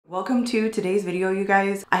Welcome to today's video, you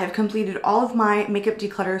guys. I have completed all of my makeup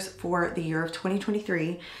declutters for the year of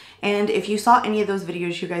 2023. And if you saw any of those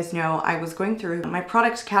videos, you guys know I was going through my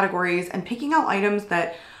product categories and picking out items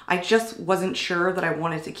that I just wasn't sure that I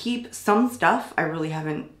wanted to keep. Some stuff I really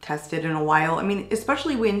haven't tested in a while. I mean,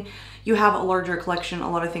 especially when you have a larger collection, a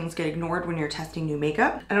lot of things get ignored when you're testing new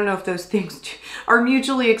makeup. I don't know if those things are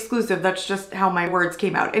mutually exclusive. That's just how my words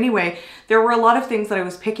came out. Anyway, there were a lot of things that I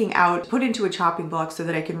was picking out, put into a chopping block so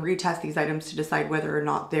that I can retest these items to decide whether or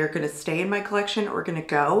not they're gonna stay in my collection or gonna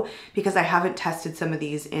go, because I haven't tested some of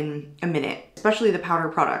these in a minute, especially the powder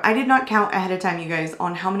product. I did not count ahead of time, you guys,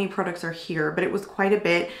 on how many products are here, but it was quite a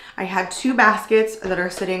bit. I had 2 baskets that are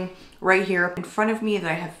sitting right here in front of me that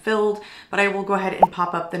I have filled, but I will go ahead and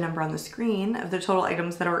pop up the number on the screen of the total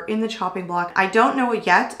items that are in the chopping block. I don't know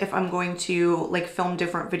yet if I'm going to like film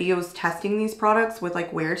different videos testing these products with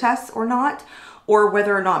like wear tests or not, or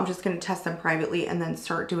whether or not I'm just going to test them privately and then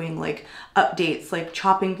start doing like updates, like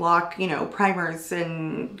chopping block, you know, primers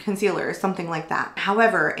and concealers, something like that.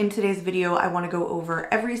 However, in today's video, I want to go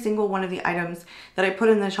over every single one of the items that I put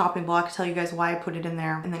in the chopping block, tell you guys why I put it in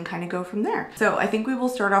there, and then kind of go from there. So I think we will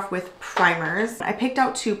start off with primers. I picked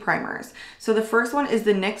out 2 primers. So the first one is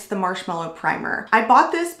the NYX the Marshmallow Primer. I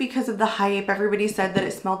bought this because of the hype. Everybody said that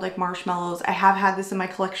it smelled like marshmallows. I have had this in my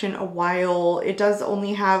collection a while. It does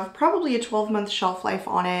only have probably a 12-month shelf life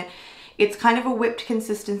on it. It's kind of a whipped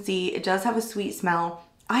consistency. It does have a sweet smell.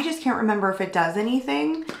 I just can't remember if it does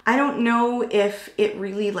anything. I don't know if it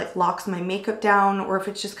really like locks my makeup down or if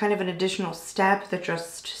it's just kind of an additional step that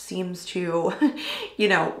just seems to, you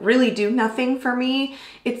know, really do nothing for me.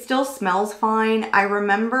 It still smells fine. I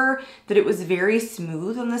remember that it was very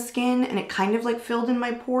smooth on the skin and it kind of like filled in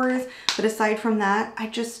my pores. But aside from that, I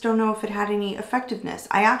just don't know if it had any effectiveness.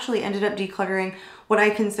 I actually ended up decluttering what I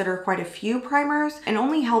consider quite a few primers and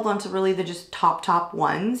only held on to really the just top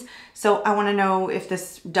ones. So I want to know if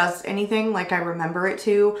this does anything like I remember it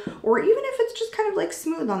to, or even if it's just kind of like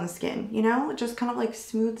smooth on the skin, you know, it just kind of like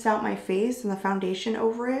smooths out my face and the foundation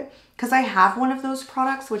over it. Because I have one of those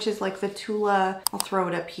products, which is like the Tula, I'll throw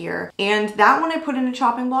it up here. And that one I put in a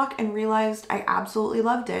chopping block and realized I absolutely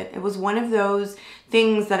loved it. It was one of those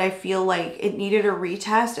things that I feel like it needed a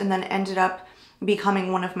retest and then ended up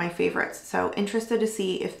becoming one of my favorites. So interested to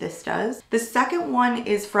see if this does. The second one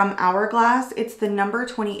is from Hourglass. It's the number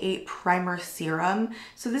 28 Primer Serum.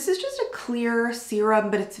 So this is just a clear serum,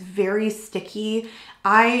 but it's very sticky.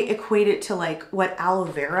 I equate it to like what aloe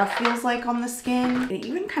vera feels like on the skin. It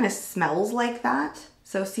even kind of smells like that.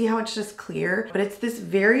 So see how it's just clear, but it's this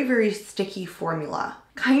very, very sticky formula.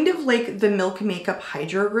 Kind of like the Milk Makeup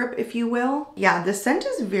Hydro Grip, if you will. Yeah, the scent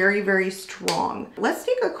is very, very strong. Let's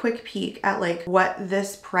take a quick peek at like what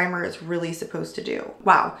this primer is really supposed to do.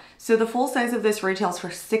 Wow, so the full size of this retails for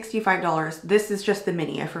 $65. This is just the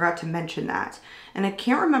mini, I forgot to mention that. And I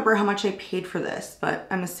can't remember how much I paid for this, but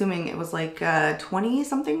I'm assuming it was like 20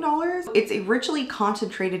 something dollars. It's a richly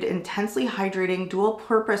concentrated, intensely hydrating, dual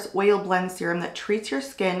purpose oil blend serum that treats your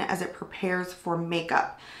skin as it prepares for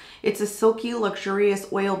makeup. It's a silky,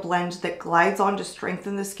 luxurious oil blend that glides on to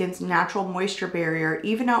strengthen the skin's natural moisture barrier,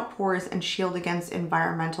 even out pores, and shield against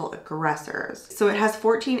environmental aggressors. So it has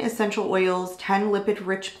 14 essential oils, 10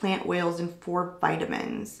 lipid-rich plant oils, and 4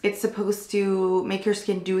 vitamins. It's supposed to make your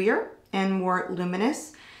skin dewier and more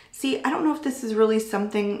luminous. See, I don't know if this is really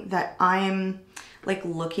something that I'm like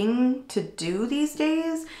looking to do these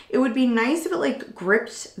days. It would be nice if it like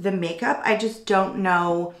gripped the makeup. I just don't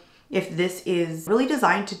know if this is really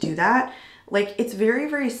designed to do that. Like, it's very,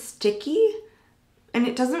 very sticky and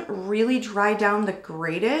it doesn't really dry down the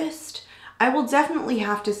greatest. I will definitely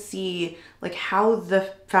have to see like how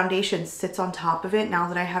the foundation sits on top of it now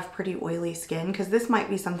that I have pretty oily skin, because this might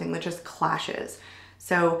be something that just clashes.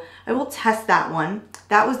 So I will test that one.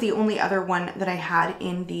 That was the only other one that I had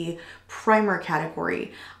in the primer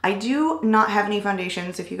category. I do not have any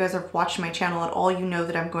foundations. If you guys have watched my channel at all, you know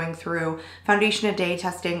that I'm going through foundation a day,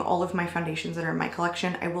 testing all of my foundations that are in my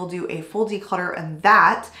collection. I will do a full declutter in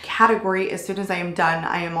that category as soon as I am done.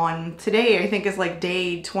 I am on, today I think is like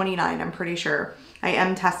day 29, I'm pretty sure. I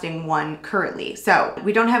am testing one currently. So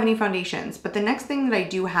we don't have any foundations, but the next thing that I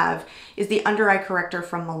do have is the under eye corrector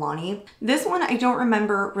from Milani. This one, I don't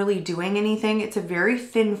remember really doing anything. It's a very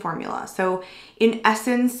thin formula. So in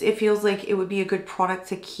essence, it feels like it would be a good product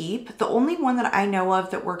to keep. The only one that I know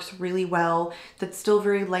of that works really well, that's still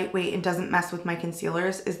very lightweight and doesn't mess with my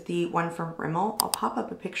concealers, is the one from Rimmel. I'll pop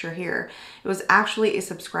up a picture here. It was actually a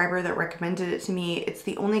subscriber that recommended it to me. It's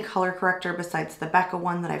the only color corrector besides the Becca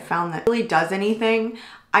one that I found that really does anything. thing.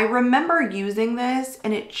 I remember using this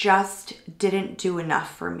and it just didn't do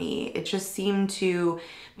enough for me. It just seemed to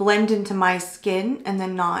blend into my skin and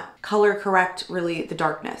then not color correct really the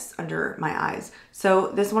darkness under my eyes. So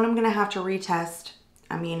this one I'm gonna have to retest.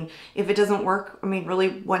 I mean, if it doesn't work, I mean, really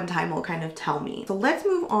one time will kind of tell me. So let's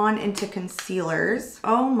move on into concealers.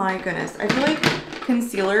 Oh my goodness. I feel like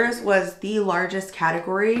concealers was the largest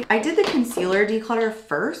category. I did the concealer declutter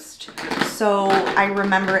first, so I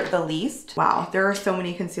remember it the least. Wow, there are so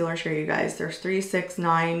many concealers here, you guys. There's 3, 6,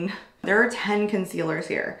 9. There are 10 concealers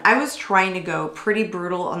here. I was trying to go pretty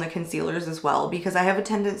brutal on the concealers as well because I have a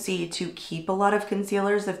tendency to keep a lot of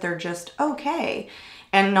concealers if they're just okay,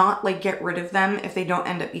 and not like get rid of them if they don't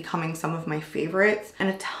end up becoming some of my favorites. And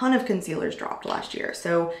a ton of concealers dropped last year.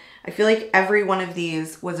 So I feel like every one of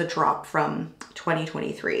these was a drop from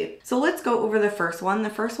 2023. So let's go over the first one. The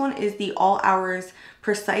first one is the All Hours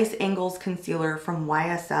Precise Angles Concealer from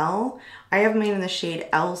YSL. I have mine in the shade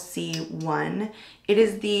LC1. It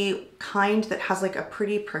is the kind that has like a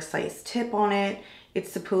pretty precise tip on it.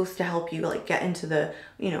 It's supposed to help you like get into the,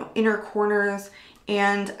 you know, inner corners.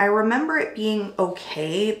 And I remember it being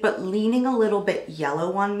okay, but leaning a little bit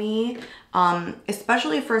yellow on me,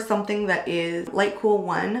 especially for something that is light cool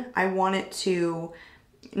 1. I want it to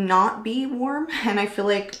not be warm, and I feel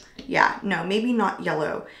like, yeah, no, maybe not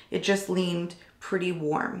yellow. It just leaned pretty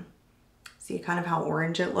warm. See kind of how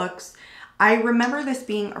orange it looks? I remember this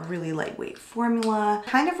being a really lightweight formula.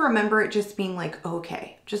 Kind of remember it just being like,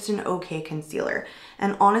 okay, just an okay concealer.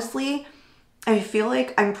 And honestly, I feel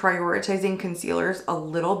like I'm prioritizing concealers a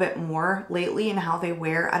little bit more lately in how they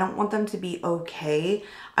wear. I don't want them to be okay.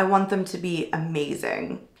 I want them to be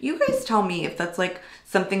amazing. You guys tell me if that's like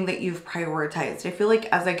something that you've prioritized. I feel like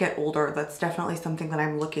as I get older, that's definitely something that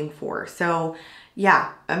I'm looking for. So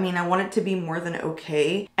yeah, I mean, I want it to be more than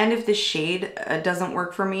okay. And if the shade doesn't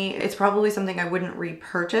work for me, it's probably something I wouldn't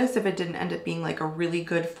repurchase if it didn't end up being like a really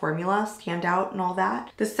good formula, stand out and all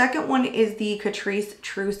that. The second one is the Catrice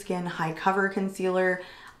True Skin High Cover Concealer.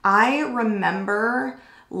 I remember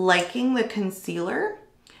liking the concealer,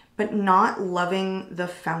 but not loving the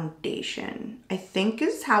foundation, I think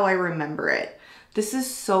is how I remember it. This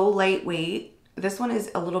is so lightweight. This one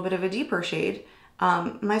is a little bit of a deeper shade.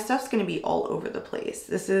 My stuff's gonna be all over the place.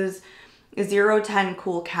 This is 010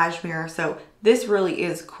 Cool Cashmere, so this really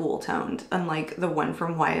is cool toned, unlike the one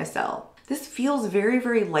from YSL. This feels very,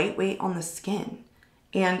 very lightweight on the skin,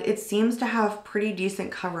 and it seems to have pretty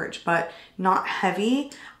decent coverage, but not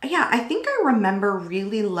heavy. Yeah, I think I remember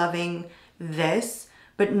really loving this,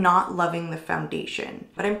 but not loving the foundation.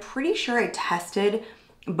 But I'm pretty sure I tested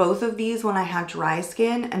both of these when I had dry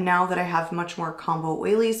skin, and now that I have much more combo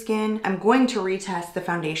oily skin, I'm going to retest the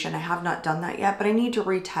foundation. I have not done that yet, but I need to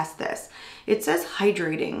retest this. It says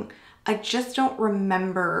hydrating. I just don't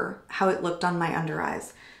remember how it looked on my under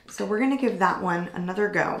eyes. So we're gonna give that one another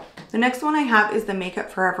go. The next one I have is the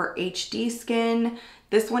Makeup Forever HD Skin.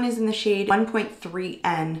 This one is in the shade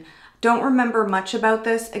 1.3N. Don't remember much about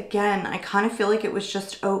this. Again, I kind of feel like it was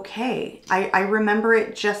just okay. I remember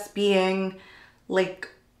it just being like,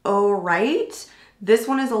 oh, right. This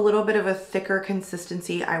one is a little bit of a thicker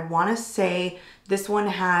consistency. I want to say this one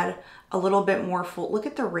had a little bit more full. Look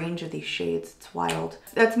at the range of these shades. It's wild.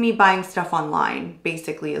 That's me buying stuff online,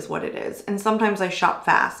 basically, is what it is. And sometimes I shop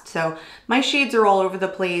fast. So my shades are all over the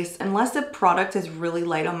place. Unless a product is really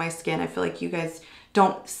light on my skin, I feel like you guys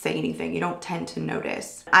don't say anything. You don't tend to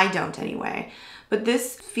notice. I don't anyway. But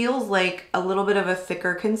this feels like a little bit of a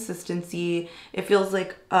thicker consistency. It feels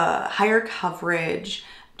like higher coverage.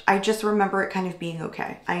 I just remember it kind of being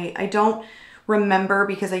okay. I don't remember,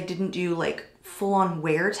 because I didn't do like full-on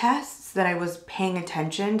wear tests, that I was paying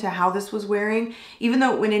attention to how this was wearing. Even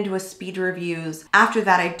though it went into a speed reviews, after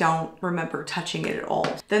that I don't remember touching it at all.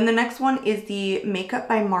 Then the next one is the Makeup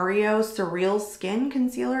by Mario Surreal Skin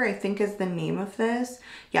Concealer, I think is the name of this.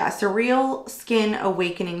 Yeah, Surreal Skin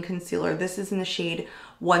Awakening Concealer. This is in the shade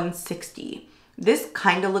 160. This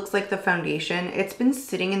kind of looks like the foundation. It's been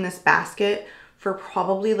sitting in this basket for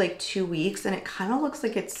probably like 2 weeks, and it kind of looks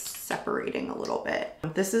like it's separating a little bit.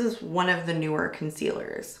 This is one of the newer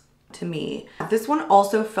concealers to me. This one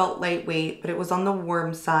also felt lightweight, but it was on the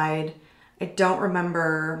warm side. I don't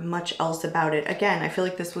remember much else about it. Again, I feel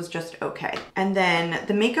like this was just okay. And then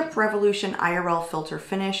the Makeup Revolution IRL Filter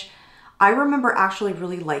Finish. I remember actually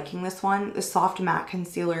really liking this one, the Soft Matte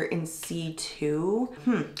Concealer in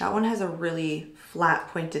C2. That one has a really flat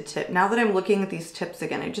pointed tip. Now that I'm looking at these tips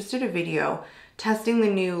again, I just did a video testing the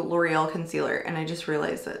new L'Oreal concealer, and I just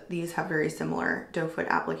realized that these have very similar doe foot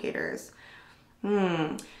applicators.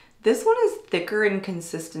 This one is thicker in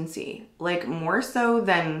consistency, like more so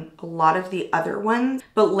than a lot of the other ones,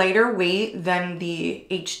 but lighter weight than the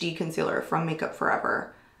HD concealer from Makeup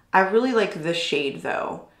Forever. I really like this shade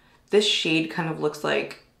though. This shade kind of looks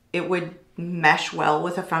like it would mesh well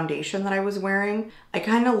with a foundation that I was wearing. I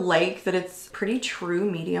kind of like that it's pretty true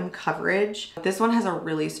medium coverage. This one has a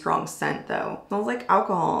really strong scent though. It smells like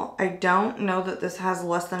alcohol. I don't know that this has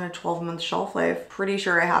less than a 12-month shelf life. Pretty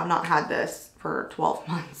sure I have not had this for 12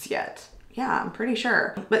 months yet. Yeah, I'm pretty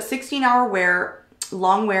sure. But 16-hour wear,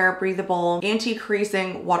 long wear, breathable,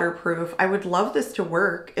 anti-creasing, waterproof. I would love this to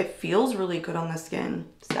work. It feels really good on the skin.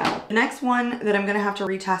 So the next one that I'm gonna have to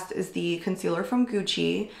retest is the concealer from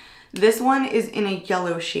Gucci. This one is in a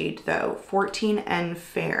yellow shade though, 14N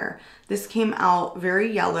Fair. This came out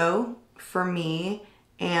very yellow for me,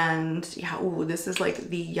 and yeah, ooh, this is like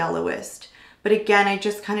the yellowest. But again, I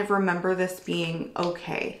just kind of remember this being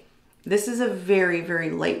okay. This is a very, very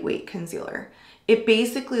lightweight concealer. It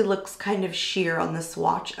basically looks kind of sheer on the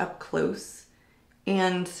swatch up close.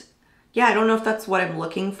 And yeah, I don't know if that's what I'm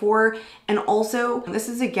looking for. And also, this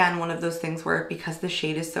is again one of those things where because the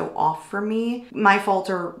shade is so off for me, my fault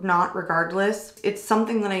or not regardless, it's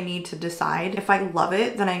something that I need to decide. If I love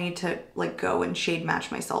it, then I need to like go and shade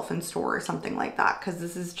match myself in store or something like that, because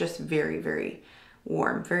this is just very, very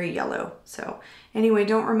warm, very yellow. So anyway,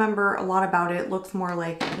 don't remember a lot about it. Looks more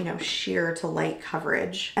like, you know, sheer to light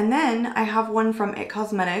coverage. And then I have one from IT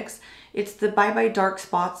Cosmetics. It's the Bye Bye Dark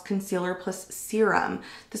Spots Concealer Plus Serum.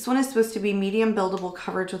 This one is supposed to be medium buildable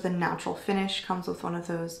coverage with a natural finish. Comes with one of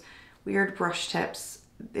those weird brush tips.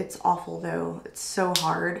 It's awful though. It's so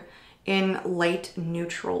hard. In light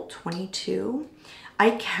neutral 22.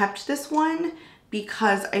 I kept this one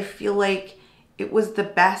because I feel like it was the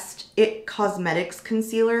best IT Cosmetics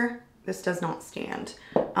concealer. This does not stand.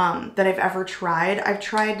 That I've ever tried. I've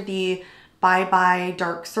tried the Bye Bye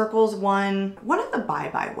Dark Circles one of the Bye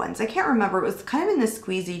Bye ones. I can't remember. It was kind of in the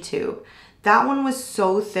squeezy tube. That one was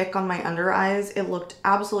so thick on my under eyes. It looked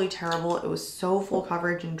absolutely terrible. It was so full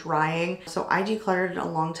coverage and drying. So I decluttered it a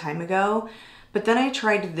long time ago. But then I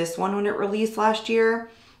tried this one when it released last year,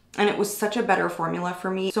 and it was such a better formula for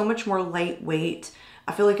me. So much more lightweight.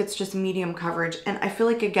 I feel like it's just medium coverage, and I feel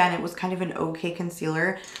like, again, it was kind of an okay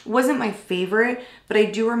concealer. It wasn't my favorite, but I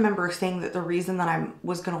do remember saying that the reason that I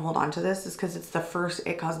was going to hold on to this is because it's the first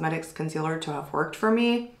IT Cosmetics concealer to have worked for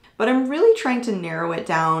me. But I'm really trying to narrow it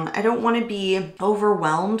down. I don't want to be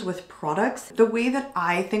overwhelmed with products. The way that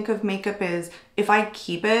I think of makeup is if I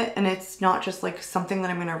keep it and it's not just like something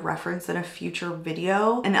that I'm going to reference in a future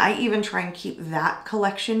video, and I even try and keep that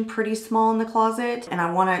collection pretty small in the closet, and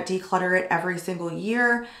I want to declutter it every single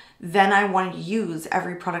year, then I want to use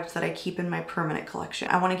every product that I keep in my permanent collection.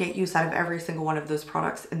 I want to get use out of every single one of those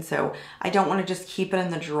products. And so I don't want to just keep it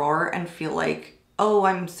in the drawer and feel like, oh,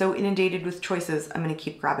 I'm so inundated with choices, I'm gonna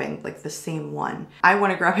keep grabbing like the same one. I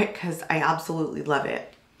wanna grab it because I absolutely love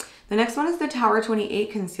it. The next one is the Tower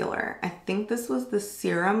 28 concealer. I think this was the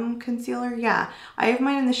serum concealer. Yeah, I have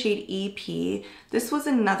mine in the shade EP. This was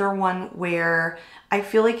another one where I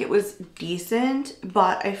feel like it was decent,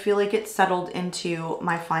 but I feel like it settled into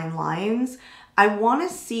my fine lines. I wanna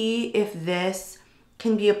see if this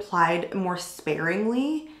can be applied more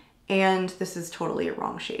sparingly, and this is totally a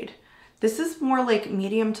wrong shade. This is more like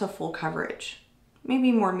medium to full coverage.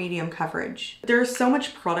 Maybe more medium coverage. There's so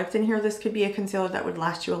much product in here. This could be a concealer that would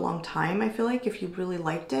last you a long time, I feel like, if you really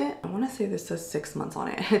liked it. I want to say this says 6 months on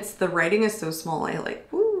it. The writing is so small. I like,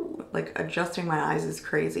 woo, like adjusting my eyes is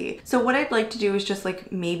crazy. So what I'd like to do is just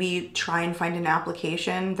like maybe try and find an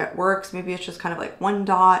application that works. Maybe it's just kind of like one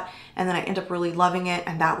dot and then I end up really loving it,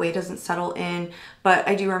 and that way it doesn't settle in. But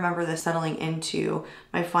I do remember this settling into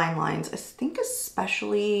my fine lines, I think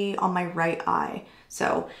especially on my right eye.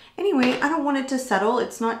 So anyway, I don't want it to settle.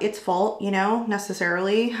 It's not its fault, you know,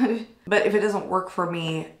 necessarily. But if it doesn't work for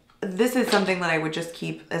me, this is something that I would just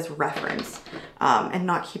keep as reference and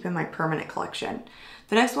not keep in my permanent collection.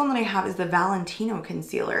 The next one that I have is the Valentino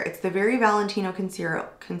concealer. It's the Very Valentino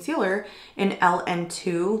concealer in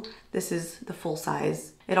LN2. This is the full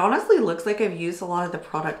size. It honestly looks like I've used a lot of the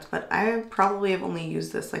product, but I probably have only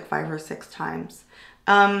used this like 5 or 6 times.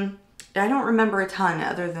 I don't remember a ton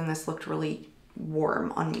other than this looked really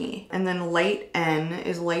warm on me. And then light N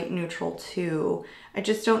is light neutral 2. I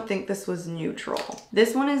just don't think this was neutral.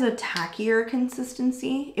 This one is a tackier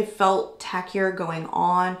consistency. It felt tackier going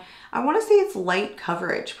on. I want to say it's light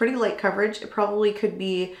coverage, pretty light coverage. It probably could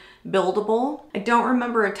be buildable. I don't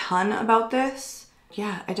remember a ton about this.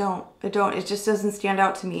 Yeah, I don't. It just doesn't stand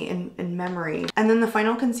out to me in memory. And then the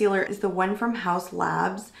final concealer is the one from House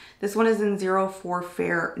Labs. This one is in 04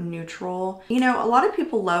 Fair Neutral. You know, a lot of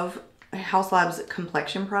people love Haus Labs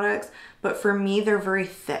complexion products, but for me, they're very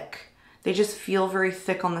thick. They just feel very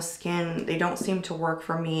thick on the skin. They don't seem to work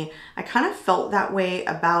for me. I kind of felt that way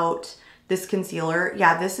about this concealer.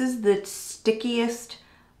 Yeah, this is the stickiest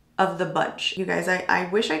of the bunch. You guys, I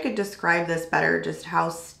wish I could describe this better, just how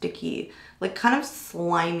sticky, like kind of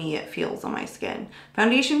slimy it feels on my skin.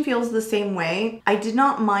 Foundation feels the same way. I did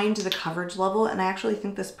not mind the coverage level, and I actually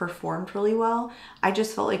think this performed really well. I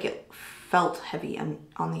just felt like it felt heavy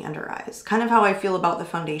on the under eyes. Kind of how I feel about the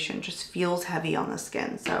foundation, just feels heavy on the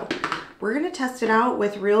skin. So we're gonna test it out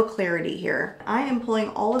with Real Clarity here. I am pulling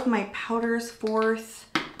all of my powders forth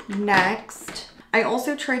next. I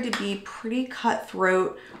also tried to be pretty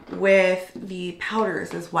cutthroat with the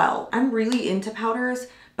powders as well. I'm really into powders,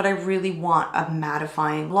 but I really want a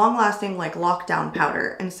mattifying, long-lasting, like lockdown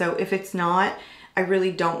powder. And so if it's not, I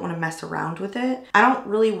really don't want to mess around with it. I don't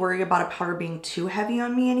really worry about a powder being too heavy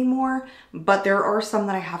on me anymore, but there are some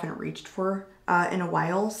that I haven't reached for in a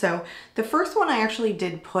while. So the first one I actually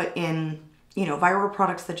did put in, you know, viral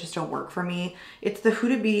products that just don't work for me. It's the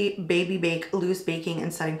Huda Baby Bake Loose Baking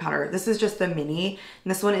and Setting Powder. This is just the mini,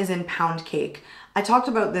 and this one is in Pound Cake. I talked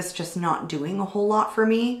about this just not doing a whole lot for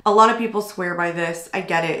me. A lot of people swear by this. I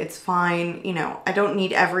get it, it's fine. You know, I don't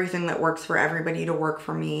need everything that works for everybody to work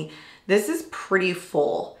for me. This is pretty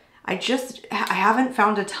full. I haven't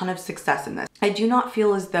found a ton of success in this. I do not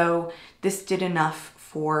feel as though this did enough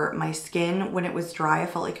for my skin. When it was dry, I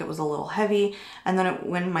felt like it was a little heavy. And then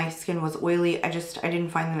when my skin was oily, I didn't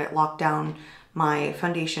find that it locked down my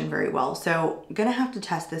foundation very well. So I'm gonna have to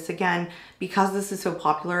test this again. Because this is so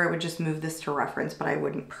popular, I would just move this to reference, but I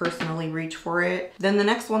wouldn't personally reach for it. Then the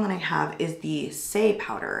next one that I have is the Say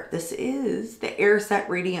powder. This is the Air Set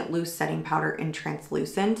Radiant Loose Setting Powder in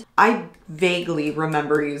Translucent. I vaguely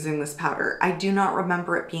remember using this powder. I do not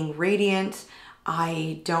remember it being radiant.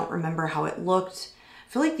 I don't remember how it looked.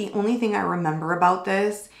 I feel like the only thing I remember about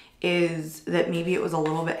this is that maybe it was a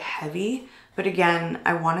little bit heavy. But again,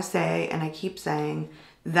 I want to say, and I keep saying,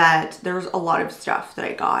 that there's a lot of stuff that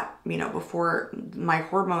I got, you know, before my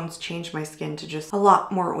hormones changed my skin to just a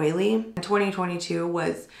lot more oily. 2022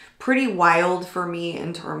 was pretty wild for me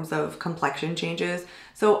in terms of complexion changes.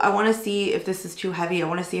 So I want to see if this is too heavy. I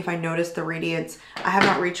want to see if I notice the radiance. I have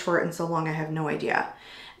not reached for it in so long, I have no idea.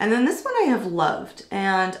 And then this one I have loved,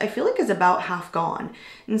 and I feel like is about half gone.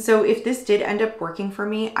 And so if this did end up working for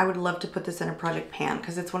me, I would love to put this in a project pan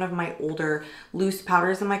because it's one of my older loose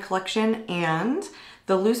powders in my collection. And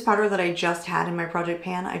the loose powder that I just had in my project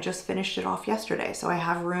pan, I just finished it off yesterday. So I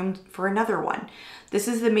have room for another one. This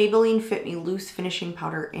is the Maybelline Fit Me Loose Finishing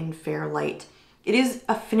Powder in Fair Light. It is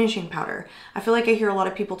a finishing powder. I feel like I hear a lot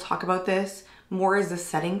of people talk about this more as a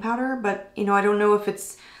setting powder, but you know, I don't know if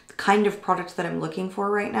it's kind of product that I'm looking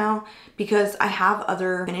for right now because I have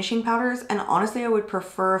other finishing powders, and honestly I would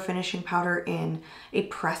prefer a finishing powder in a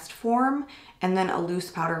pressed form and then a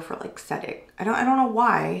loose powder for like setting. I don't know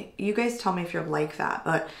why. You guys tell me if you're like that,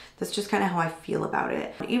 but that's just kind of how I feel about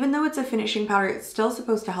it. Even though it's a finishing powder, it's still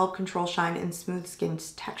supposed to help control shine and smooth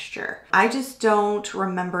skin's texture. I just don't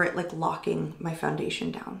remember it like locking my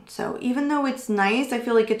foundation down. So even though it's nice, I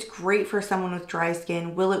feel like it's great for someone with dry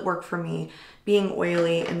skin. Will it work for me? Being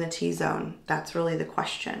oily in the T-zone, that's really the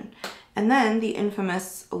question. And then the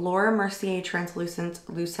infamous Laura Mercier Translucent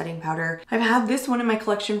Loose Setting Powder. I've had this one in my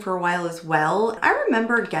collection for a while as well. I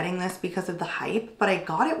remember getting this because of the hype, but I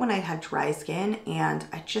got it when I had dry skin, and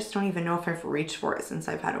I just don't even know if I've reached for it since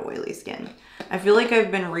I've had oily skin. I feel like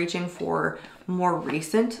I've been reaching for more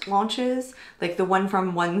recent launches, like the one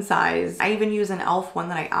from One Size. I even use an e.l.f. one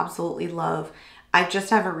that I absolutely love. I just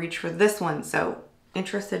haven't reached for this one, so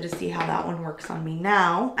interested to see how that one works on me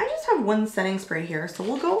now. I just have one setting spray here, so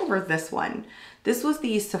we'll go over this one. This was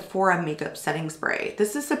the Sephora Makeup Setting Spray.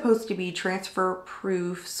 This is supposed to be transfer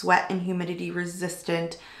proof, sweat and humidity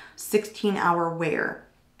resistant, 16-hour wear.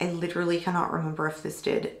 I literally cannot remember if this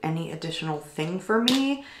did any additional thing for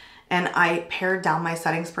me. And I pared down my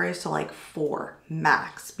setting sprays to like 4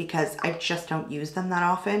 max because I just don't use them that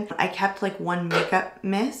often. I kept like one makeup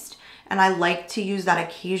mist, and I like to use that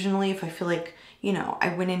occasionally if I feel like, you know,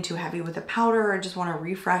 I went in too heavy with a powder or just want to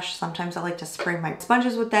refresh. Sometimes I like to spray my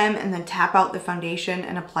sponges with them and then tap out the foundation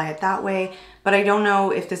and apply it that way. But I don't know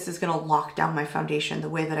if this is going to lock down my foundation the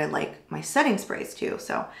way that I like my setting sprays to.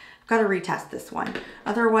 So I've got to retest this one.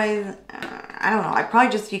 Otherwise, I don't know. I'd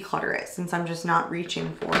probably just declutter it since I'm just not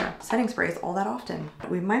reaching for setting sprays all that often.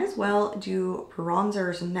 We might as well do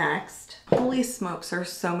bronzers next. Holy smokes,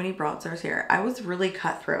 there's so many bronzers here. I was really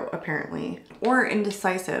cutthroat apparently, or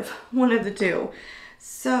indecisive, one of the two.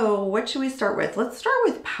 So what should we start with? Let's start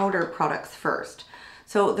with powder products first.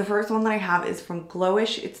 So the first one that I have is from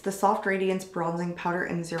Glowish. It's the Soft Radiance Bronzing Powder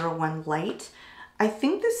in 01 Light. I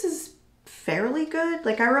think this is fairly good.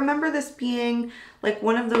 Like I remember this being like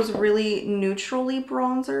one of those really neutrally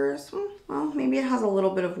bronzers. Well, maybe it has a little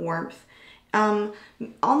bit of warmth. On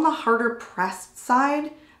the harder pressed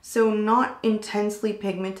side, so not intensely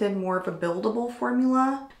pigmented, more of a buildable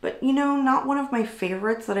formula. But you know, not one of my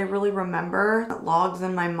favorites that I really remember that logs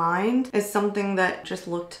in my mind is something that just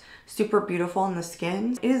looked super beautiful on the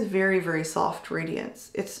skin. It is very, very soft radiance.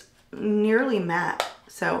 It's nearly matte.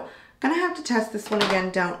 So gonna have to test this one again,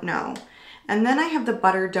 don't know. And then I have the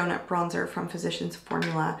Butter Donut Bronzer from Physicians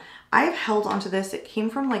Formula. I've held onto this. It came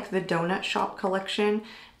from like the Donut Shop collection,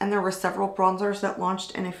 and there were several bronzers that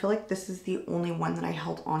launched, and I feel like this is the only one that I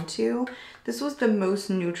held onto. This was the most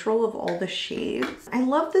neutral of all the shades. I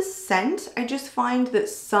love this scent. I just find that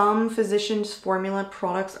some Physicians Formula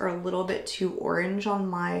products are a little bit too orange on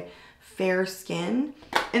my fair skin,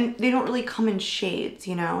 and they don't really come in shades,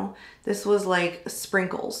 you know? This was like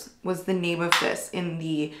Sprinkles was the name of this in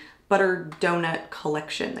the Butter Donut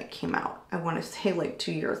collection that came out. I want to say like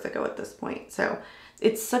 2 years ago at this point. So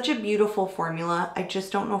it's such a beautiful formula. I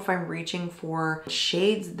just don't know if I'm reaching for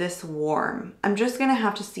shades this warm. I'm just gonna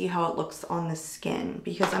have to see how it looks on the skin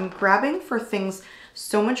because I'm grabbing for things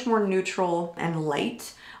so much more neutral and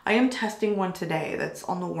light. I am testing one today that's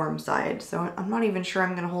on the warm side, so I'm not even sure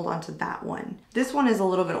I'm gonna hold on to that one. This one is a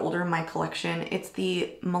little bit older in my collection. It's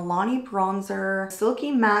the Milani Bronzer Silky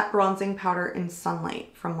Matte Bronzing Powder in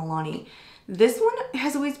Sunlight from Milani. This one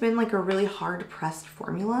has always been like a really hard pressed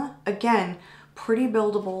formula. Again, pretty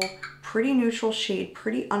buildable, pretty neutral shade,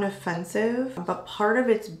 pretty unoffensive, but part of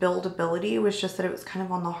its buildability was just that it was kind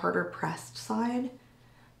of on the harder pressed side.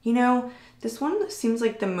 You know, this one seems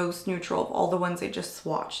like the most neutral of all the ones I just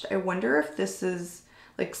swatched. I wonder if this is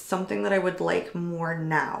like something that I would like more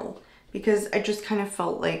now, because I just kind of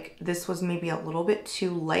felt like this was maybe a little bit too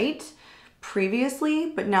light previously,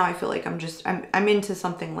 but now I feel like I'm into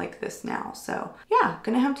something like this now. So yeah,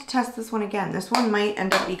 gonna have to test this one again. This one might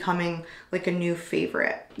end up becoming like a new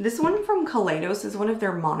favorite. This one from Kaleidos is one of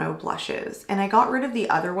their mono blushes, and I got rid of the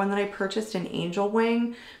other one that I purchased in Angel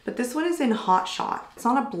Wing, but this one is in Hot Shot. It's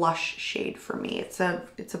not a blush shade for me. It's a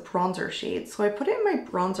bronzer shade. So I put it in my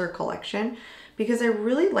bronzer collection because I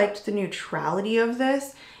really liked the neutrality of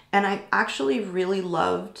this, and I actually really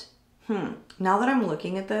loved, now that I'm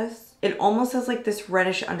looking at this, it almost has like this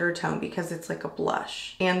reddish undertone because it's like a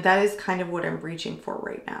blush. And that is kind of what I'm reaching for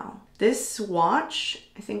right now. This swatch,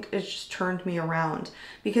 I think it just turned me around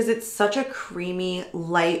because it's such a creamy,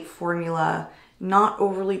 light formula, not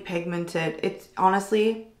overly pigmented. It's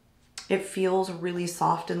honestly, it feels really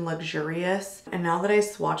soft and luxurious. And now that I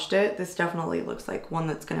swatched it, this definitely looks like one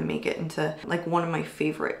that's gonna make it into like one of my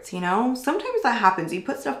favorites, you know? Sometimes that happens. You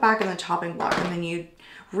put stuff back in the chopping block and then you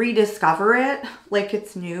rediscover it like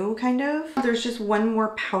it's new, kind of. There's just one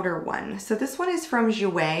more powder one. So this one is from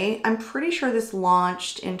Jouer. I'm pretty sure this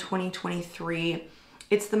launched in 2023.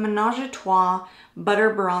 It's the Menage a Trois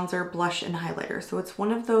Butter Bronzer Blush and Highlighter. So it's one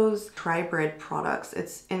of those Tribrid products.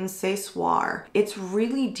 It's in Ce Soir. It's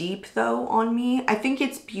really deep though on me. I think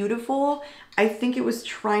it's beautiful. I think it was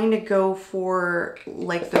trying to go for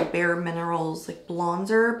like the Bare Minerals like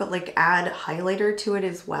bronzer, but like add highlighter to it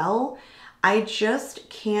as well. I just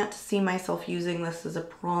can't see myself using this as a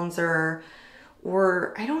bronzer,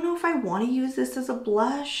 or I don't know if I want to use this as a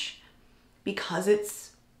blush because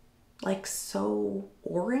it's like so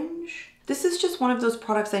orange. This is just one of those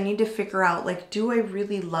products I need to figure out, like, do I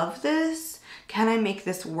really love this? Can I make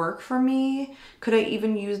this work for me? Could I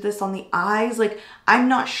even use this on the eyes? Like, I'm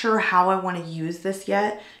not sure how I want to use this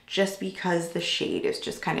yet, just because the shade is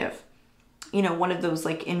just kind of, you know, one of those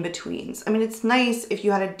like in-betweens. I mean, it's nice if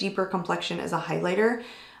you had a deeper complexion as a highlighter.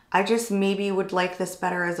 I just maybe would like this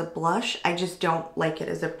better as a blush. I just don't like it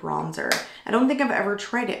as a bronzer. I don't think I've ever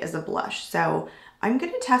tried it as a blush. So I'm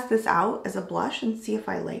gonna test this out as a blush and see if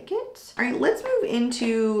I like it. All right, let's move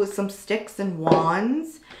into some sticks and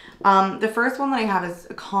wands. The first one that I have is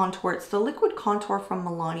a contour. It's the liquid contour from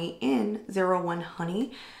Milani in 01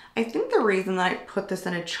 Honey. I think the reason that I put this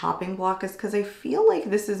in a chopping block is because I feel like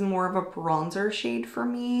this is more of a bronzer shade for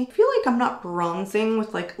me. I feel like I'm not bronzing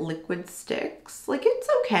with like liquid sticks. Like, it's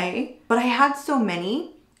okay, but I had so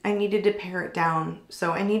many, I needed to pare it down.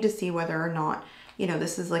 So I need to see whether or not, you know,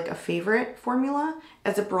 this is like a favorite formula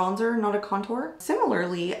as a bronzer, not a contour.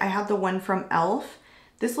 Similarly, I have the one from e.l.f.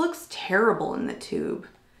 This looks terrible in the tube.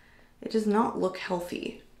 It does not look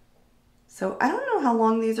healthy. So I don't know how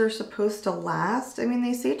long these are supposed to last. I mean,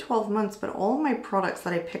 they say 12 months, but all of my products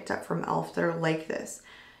that I picked up from e.l.f. that are like this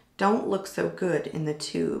don't look so good in the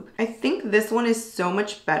tube. I think this one is so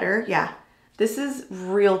much better. Yeah, This is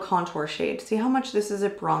real contour shade. See how much this is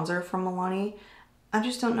a bronzer from Milani? I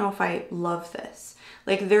just don't know if I love this.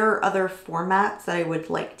 Like, there are other formats that I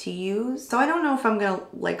would like to use. So I don't know if I'm gonna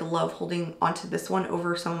like love holding onto this one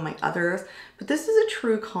over some of my others, but this is a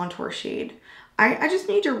true contour shade. I just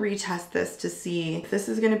need to retest this to see if this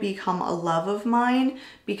is gonna become a love of mine,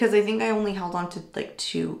 because I think I only held on to like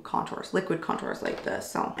 2 contours, liquid contours like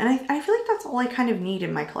this. So, and I feel like that's all I kind of need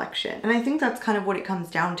in my collection. And I think that's kind of what it comes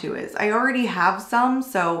down to is I already have some,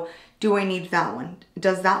 so do I need that one?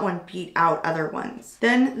 Does that one beat out other ones?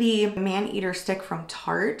 Then the Man-Eater stick from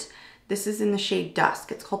Tarte. This is in the shade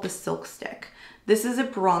Dusk. It's called the Silk Stick. This is a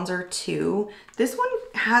bronzer too. This one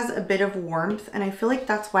has a bit of warmth, and I feel like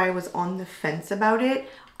that's why I was on the fence about it.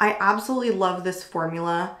 I absolutely love this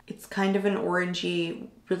formula. It's kind of an orangey,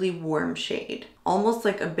 really warm shade. Almost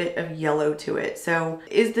like a bit of yellow to it. So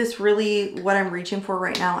is this really what I'm reaching for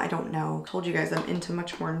right now? I don't know. I told you guys I'm into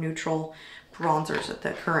much more neutral bronzers at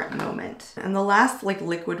the current moment. And the last like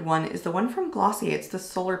liquid one is the one from Glossier. It's the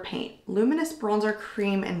Solar Paint Luminous Bronzer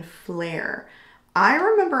Cream and Flare. I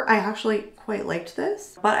remember I actually quite liked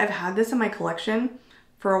this, but I've had this in my collection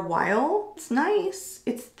for a while. It's nice,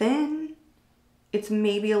 it's thin, it's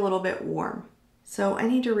maybe a little bit warm. So I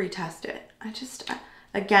need to retest it.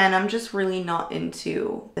 Again, I'm just really not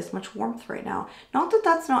into this much warmth right now. Not that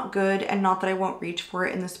that's not good, and not that I won't reach for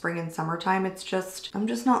it in the spring and summertime. It's just, I'm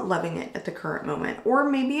just not loving it at the current moment. Or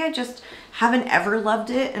maybe I just haven't ever loved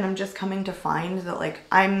it, and I'm just coming to find that like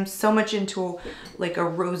I'm so much into like a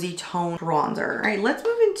rosy tone bronzer. All right, let's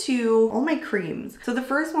move into all my creams. So the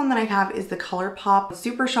first one that I have is the ColourPop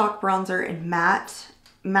Super Shock Bronzer in matte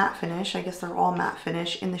finish. I guess they're all matte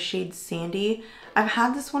finish in the shade Sandy. I've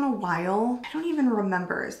had this one a while. I don't even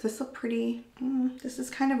remember. Is this a pretty, this is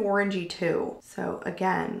kind of orangey too. So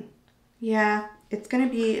again, yeah, it's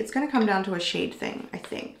gonna come down to a shade thing, I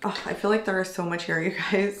think. Oh, I feel like there is so much here, you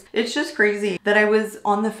guys. It's just crazy that I was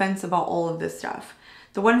on the fence about all of this stuff.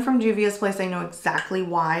 The one from Juvia's Place, I know exactly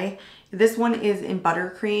why. This one is in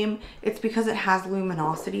buttercream. It's because it has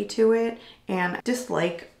luminosity to it, and I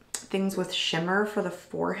dislike things with shimmer for the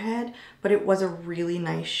forehead, but it was a really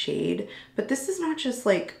nice shade. But this is not just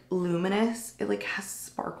like luminous, it like has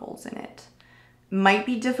sparkles in it. Might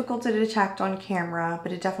be difficult to detect on camera,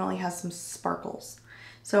 but it definitely has some sparkles.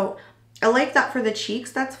 So I like that for the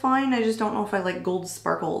cheeks, that's fine. I just don't know if I like gold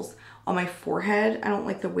sparkles on my forehead. I don't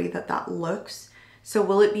like the way that that looks. So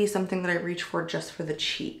will it be something that I reach for just for the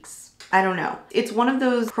cheeks? I don't know. It's one of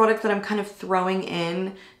those products that I'm kind of throwing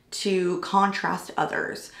in to contrast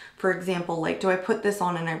others. For example, like, do I put this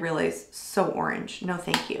on and I realize so orange? No,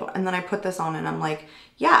 thank you. And then I put this on and I'm like,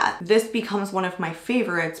 yeah, this becomes one of my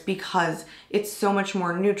favorites because it's so much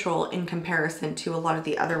more neutral in comparison to a lot of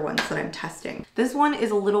the other ones that I'm testing. This one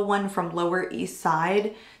is a little one from Lower East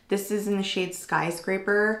Side. This is in the shade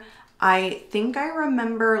Skyscraper. I think I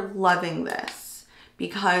remember loving this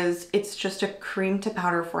because it's just a cream to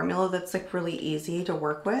powder formula that's like really easy to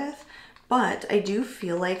work with. But I do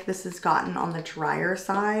feel like this has gotten on the drier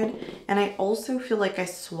side, and I also feel like I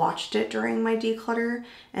swatched it during my declutter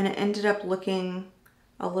and it ended up looking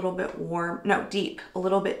a little bit warm, no, deep, a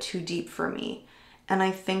little bit too deep for me. And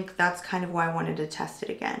I think that's kind of why I wanted to test it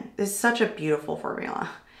again. It's such a beautiful formula.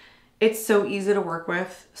 It's so easy to work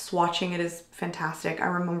with. Swatching it is fantastic. I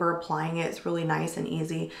remember applying it. It's really nice and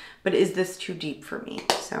easy, but is this too deep for me?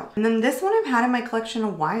 So, and then this one I've had in my collection a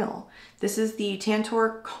while. This is the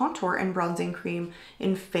Tantor Contour and Bronzing Cream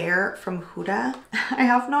in Fair from Huda. I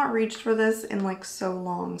have not reached for this in like so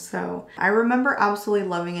long, so I remember absolutely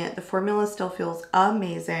loving it. The formula still feels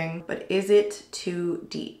amazing, but is it too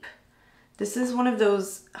deep? This is one of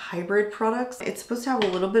those hybrid products. It's supposed to have a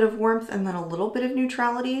little bit of warmth and then a little bit of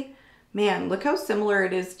neutrality. Man, look how similar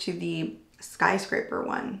it is to the Skyscraper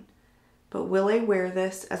one. But will I wear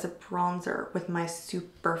this as a bronzer with my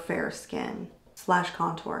super fair skin /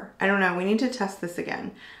 contour? I don't know. We need to test this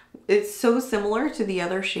again. It's so similar to the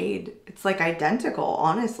other shade. It's like identical,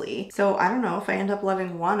 honestly. So I don't know if I end up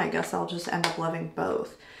loving one, I guess I'll just end up loving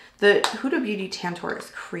both. The Huda Beauty Tantor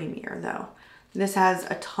is creamier though. This has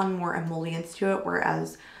a ton more emollients to it,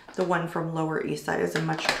 whereas the one from Lower East Side is a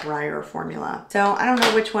much drier formula. So I don't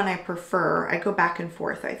know which one I prefer. I go back and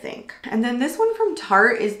forth, I think. And then this one from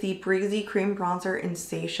Tarte is the Breezy Cream Bronzer in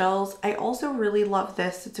Seychelles. I also really love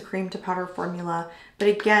this. It's a cream to powder formula, but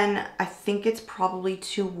again, I think it's probably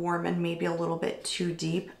too warm and maybe a little bit too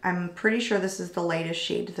deep. I'm pretty sure this is the lightest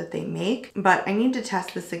shade that they make, but I need to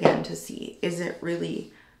test this again to see, is it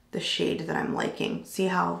really the shade that I'm liking? See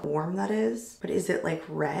how warm that is? But is it like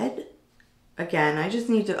red? Again, I just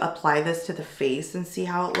need to apply this to the face and see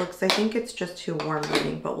how it looks. I think it's just too warm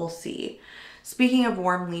leaning, but we'll see. Speaking of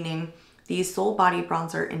warm leaning, the Soul Body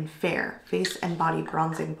Bronzer in Fair Face and Body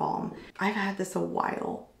Bronzing Balm. I've had this a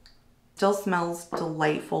while. Still smells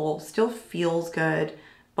delightful, still feels good,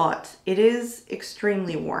 but it is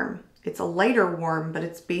extremely warm. It's a lighter warm, but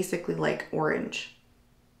it's basically like orange.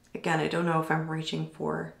 Again, I don't know if I'm reaching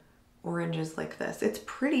for oranges like this. It's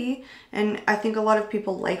pretty, and I think a lot of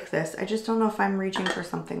people like this. I just don't know if I'm reaching for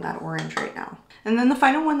something that orange right now. And then the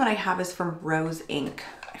final one that I have is from Rose Inc.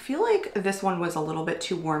 I feel like this one was a little bit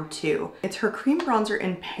too warm too. It's her cream bronzer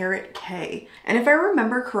in Parrot K. And if I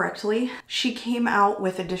remember correctly, she came out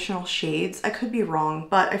with additional shades. I could be wrong,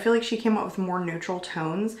 but I feel like she came out with more neutral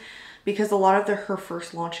tones because a lot of her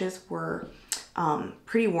first launches were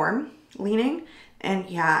pretty warm leaning. And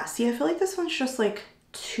yeah, see, I feel like this one's just like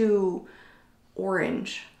too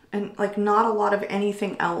orange and like not a lot of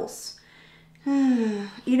anything else.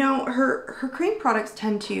 You know, her cream products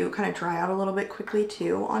tend to kind of dry out a little bit quickly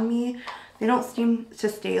too on me. They don't seem to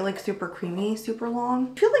stay like super creamy super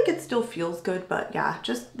long. I feel like it still feels good, but yeah,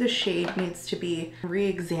 just the shade needs to be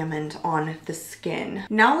re-examined on the skin.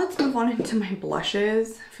 Now let's move on into my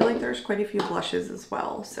blushes. I feel like there's quite a few blushes as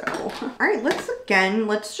well. So, all right,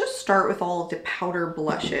 let's just start with all of the powder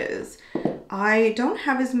blushes. I don't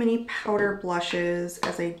have as many powder blushes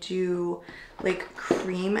as I do like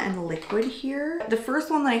cream and liquid here. The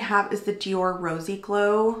first one that I have is the Dior Rosy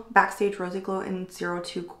Glow, Backstage Rosy Glow in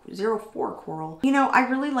 0204 Coral. You know, I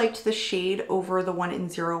really liked the shade over the one in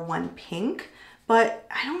 01 Pink, but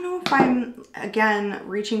I don't know if I'm, again,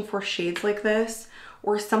 reaching for shades like this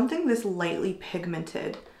or something this lightly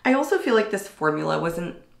pigmented. I also feel like this formula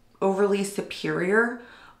wasn't overly superior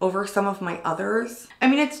over some of my others. I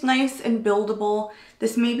mean, it's nice and buildable.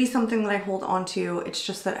 This may be something that I hold on to. It's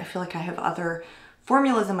just that I feel like I have other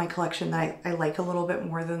formulas in my collection that I like a little bit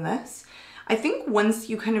more than this. I think once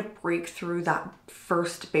you kind of break through that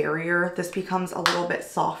first barrier, this becomes a little bit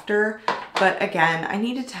softer. But again, I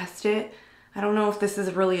need to test it. I don't know if this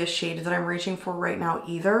is really a shade that I'm reaching for right now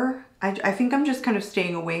either. I think I'm just kind of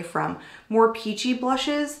staying away from more peachy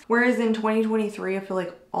blushes, whereas in 2023, I feel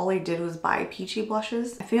like all I did was buy peachy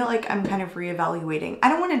blushes. I feel like I'm kind of reevaluating. I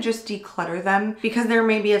don't want to just declutter them because there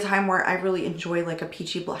may be a time where I really enjoy like a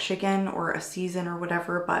peachy blush again or a season or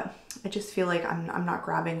whatever, but I just feel like I'm not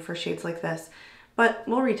grabbing for shades like this. But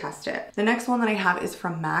we'll retest it. The next one that I have is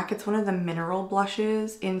from MAC. It's one of the mineral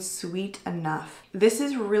blushes in Sweet Enough. This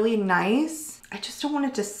is really nice. I just don't want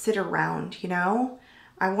it to sit around, you know?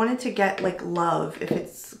 I wanted to get like love if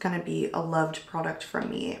it's gonna be a loved product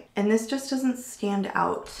from me. And this just doesn't stand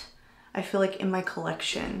out, I feel like, in my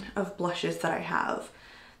collection of blushes that I have.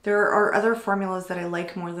 There are other formulas that I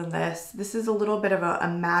like more than this. This is a little bit of a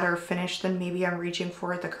matter finish than maybe I'm reaching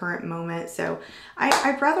for at the current moment. So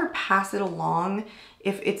I'd rather pass it along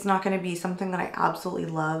if it's not gonna be something that I absolutely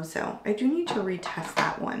love. So I do need to retest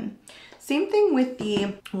that one. Same thing with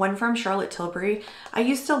the one from Charlotte Tilbury. I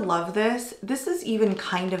used to love this. This is even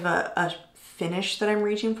kind of a finish that I'm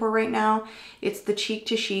reaching for right now. It's the Cheek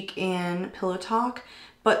to Chic in Pillow Talk.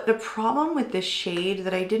 But the problem with this shade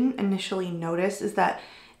that I didn't initially notice is that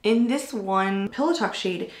in this one Pillow Talk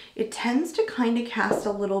shade, it tends to kind of cast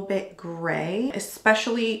a little bit gray,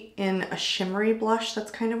 especially in a shimmery blush.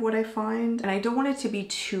 That's kind of what I find. And I don't want it to be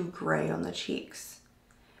too gray on the cheeks.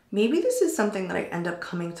 Maybe this is something that I end up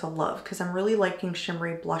coming to love because I'm really liking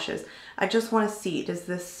shimmery blushes. I just want to see, does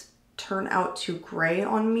this turn out too gray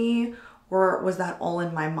on me or was that all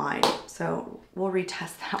in my mind? So we'll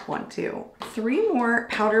retest that one too. 3 more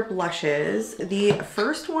powder blushes. The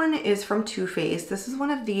first one is from Too Faced. This is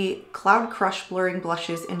one of the Cloud Crush blurring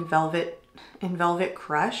blushes in Velvet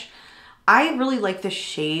Crush. I really like this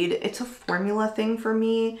shade. It's a formula thing for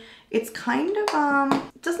me. It's kind of,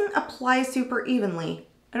 it doesn't apply super evenly.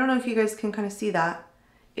 I don't know if you guys can kind of see that.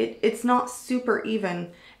 It's not super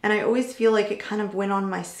even, and I always feel like it kind of went on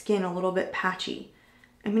my skin a little bit patchy.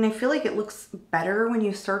 I mean, I feel like it looks better when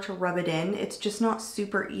you start to rub it in. It's just not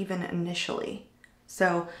super even initially.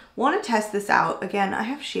 So want to test this out. Again, I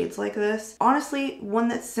have shades like this. Honestly, one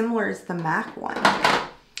that's similar is the MAC one.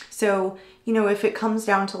 So, you know, if it comes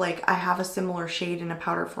down to like, I have a similar shade in a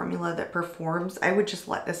powder formula that performs, I would just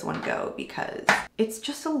let this one go because it's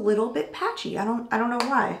just a little bit patchy. I don't know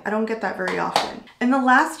why. I don't get that very often. And the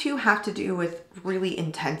last two have to do with really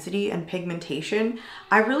intensity and pigmentation.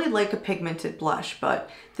 I really like a pigmented blush,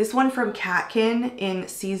 but this one from Catkin in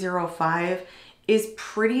C05 is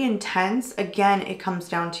pretty intense. Again, it comes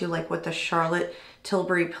down to like what the Charlotte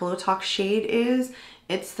Tilbury Pillow Talk shade is.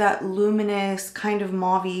 It's that luminous kind of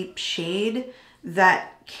mauve-y shade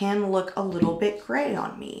that can look a little bit gray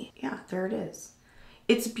on me. Yeah, there it is.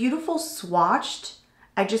 It's beautiful swatched.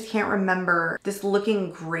 I just can't remember this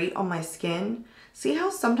looking great on my skin. See how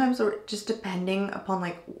sometimes, just depending upon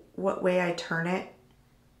like what way I turn it,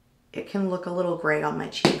 it can look a little gray on my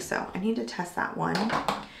cheek. So I need to test that one.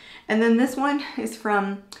 And then this one is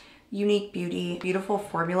from Unique Beauty, beautiful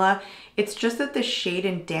formula. It's just that the shade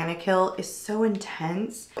in Danikil is so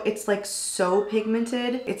intense. It's like so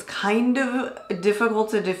pigmented. It's kind of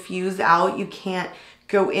difficult to diffuse out. You can't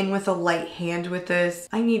go in with a light hand with this.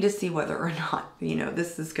 I need to see whether or not, you know,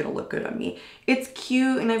 this is gonna look good on me. It's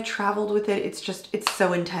cute and I've traveled with it. It's just, it's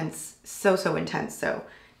so intense, so intense. So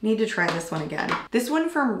need to try this one again. This one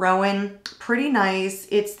from Rowan, pretty nice.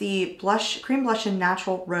 It's the blush, cream blush in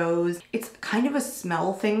Natural Rose. It's kind of a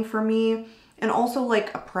smell thing for me and also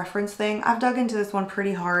like a preference thing. I've dug into this one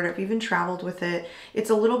pretty hard. I've even traveled with it. It's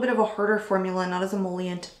a little bit of a harder formula, not as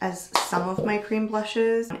emollient as some of my cream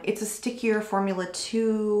blushes. It's a stickier formula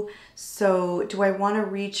too. So do I want to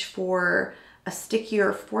reach for a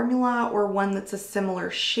stickier formula or one that's a similar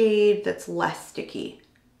shade that's less sticky?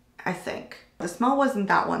 I think. The smell wasn't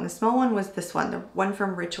that one. The smell one was this one, the one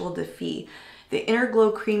from Ritual de Fille. The Inner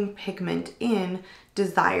Glow Cream Pigment in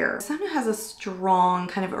Desire. This one has a strong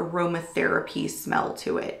kind of aromatherapy smell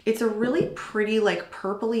to it. It's a really pretty like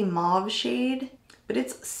purpley mauve shade, but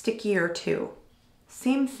it's stickier too.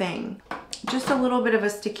 Same thing. Just a little bit of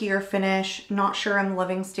a stickier finish. Not sure I'm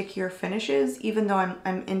loving stickier finishes, even though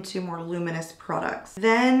I'm into more luminous products.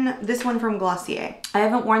 Then this one from Glossier. I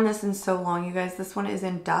haven't worn this in so long, you guys. This one is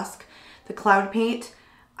in Dusk. The Cloud Paint,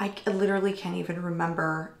 I literally can't even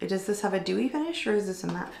remember. Does this have a dewy finish or is this a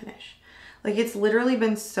matte finish? Like it's literally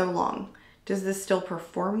been so long. Does this still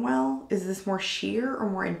perform well? Is this more sheer or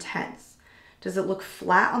more intense? Does it look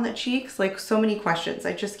flat on the cheeks? Like so many questions.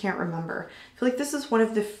 I just can't remember. I feel like this is one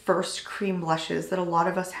of the first cream blushes that a lot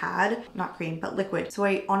of us had. Not cream, but liquid. So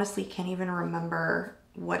I honestly can't even remember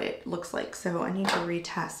what it looks like. So I need to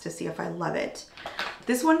retest to see if I love it.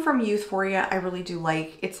 This one from Youthforia I really do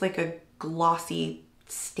like. It's like a glossy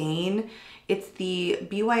stain. It's the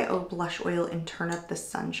BYO blush oil in Turn Up the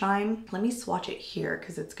Sunshine. Let me swatch it here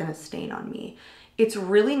because it's gonna stain on me. It's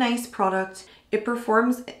really nice product. It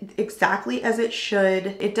performs exactly as it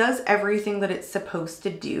should. It does everything that it's supposed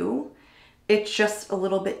to do. It's just a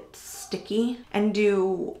little bit sticky. And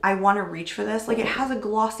do I want to reach for this? Like it has a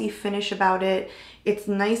glossy finish about it. It's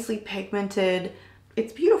nicely pigmented.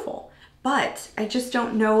 It's beautiful. But I just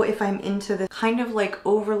don't know if I'm into this kind of like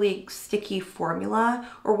overly sticky formula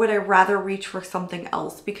or would I rather reach for something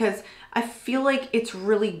else, because I feel like it's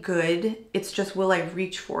really good. It's just, will I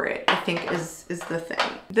reach for it, I think is the thing.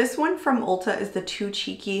 This one from Ulta is the Too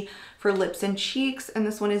Cheeky for lips and cheeks, and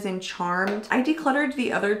this one is in Charmed. I decluttered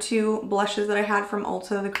the other two blushes that I had from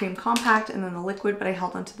Ulta, the cream compact and then the liquid, but I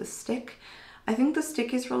held onto the stick. I think the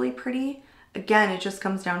stick is really pretty. Again, it just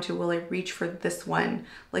comes down to, will I reach for this one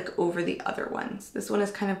like over the other ones? This one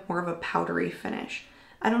is kind of more of a powdery finish.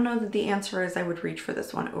 I don't know that the answer is I would reach for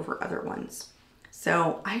this one over other ones.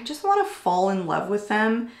 So I just want to fall in love with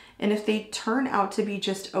them. And if they turn out to be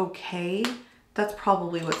just okay, that's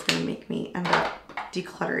probably what's going to make me end up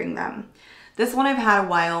decluttering them. This one I've had a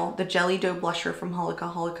while, the Jelly Dough Blusher from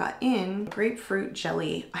Holika Holika in Grapefruit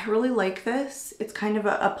Jelly. I really like this. It's kind of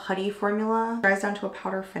a putty formula. It dries down to a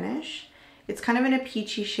powder finish. It's kind of in a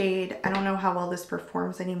peachy shade. I don't know how well this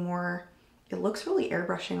performs anymore. It looks really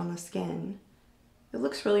airbrushing on the skin. It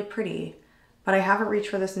looks really pretty, but I haven't reached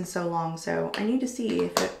for this in so long, so I need to see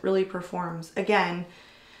if it really performs. Again,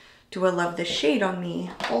 do I love this shade on me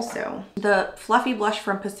also? The Fluffy Blush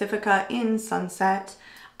from Pacifica in Sunset.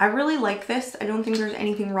 I really like this. I don't think there's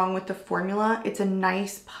anything wrong with the formula. It's a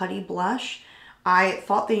nice putty blush. I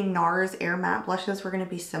thought the NARS Air Matte blushes were going to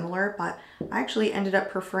be similar, but I actually ended up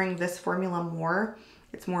preferring this formula more.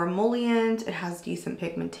 It's more emollient, it has decent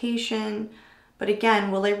pigmentation, but again,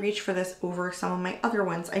 will I reach for this over some of my other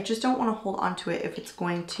ones? I just don't want to hold on to it if it's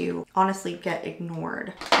going to honestly get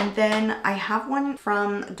ignored. And then I have one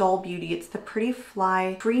from Doll Beauty. It's the Pretty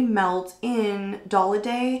Fly Free Melt in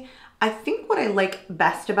Dolladay. I think what I like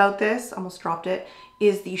best about this, almost dropped it,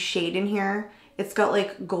 is the shade in here. It's got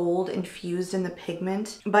like gold infused in the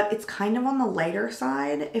pigment, but it's kind of on the lighter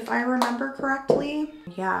side, if I remember correctly.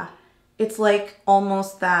 Yeah, it's like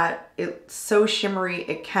almost that, it's so shimmery,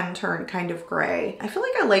 it can turn kind of gray. I feel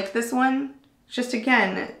like I like this one. Just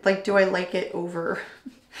again, like, do I like it over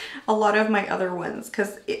a lot of my other ones?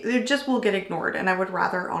 Because it just will get ignored, and I would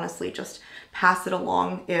rather honestly just pass it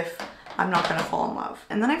along if I'm not gonna fall in love.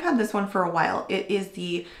 And then I've had this one for a while. It is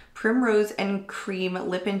the Primrose and Cream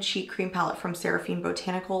Lip and Cheek Cream Palette from Seraphine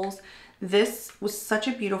Botanicals. This was such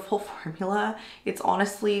a beautiful formula. It's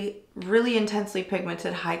honestly really intensely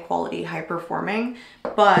pigmented, high quality, high performing,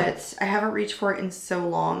 but I haven't reached for it in so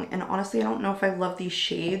long. And honestly, I don't know if I love these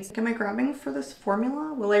shades. Am I grabbing for this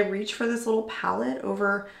formula? Will I reach for this little palette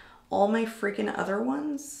over all my freaking other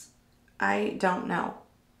ones? I don't know.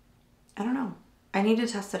 I don't know. I need to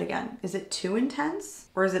test it again. Is it too intense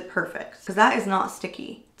or is it perfect? Because that is not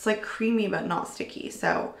sticky. It's like creamy, but not sticky.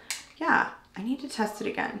 So yeah, I need to test it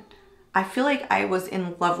again. I feel like I was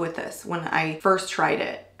in love with this when I first tried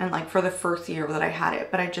it and like for the first year that I had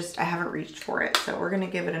it, but I haven't reached for it. So we're gonna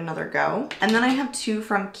give it another go. And then I have two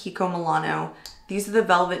from Kiko Milano. These are the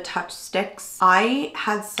Velvet Touch Sticks. I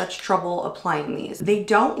had such trouble applying these. They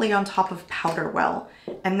don't lay on top of powder well.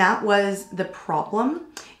 And that was the problem,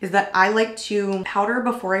 is that I like to powder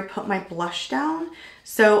before I put my blush down.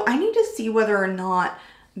 So I need to see whether or not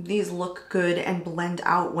these look good and blend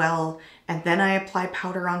out well. And then I apply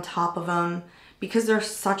powder on top of them because they're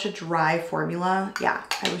such a dry formula. Yeah,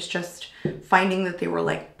 I was just finding that they were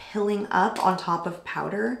like pilling up on top of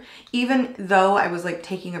powder, even though I was like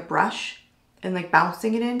taking a brush and like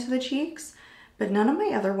bouncing it into the cheeks, but none of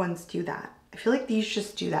my other ones do that. I feel like these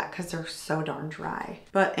just do that because they're so darn dry.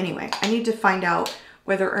 But anyway, I need to find out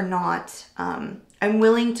whether or not I'm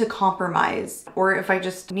willing to compromise or if I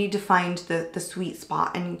just need to find the sweet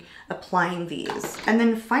spot in applying these. And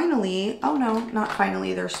then finally, oh no, not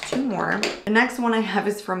finally, there's two more. The next one I have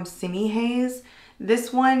is from Simi Haze.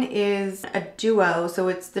 This one is a duo, so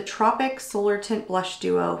it's the Tropic Solar Tint Blush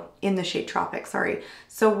Duo in the shade Tropic, sorry.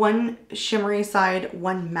 So one shimmery side,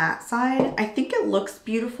 one matte side. I think it looks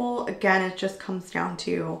beautiful. Again, it just comes down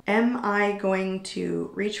to, am I going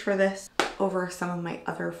to reach for this over some of my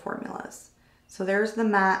other formulas? So there's the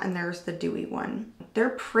matte and there's the dewy one. They're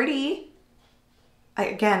pretty.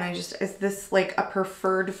 Is this like a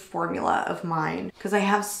preferred formula of mine? Because I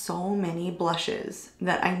have so many blushes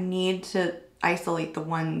that I need to isolate the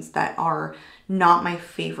ones that are not my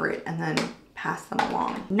favorite and then pass them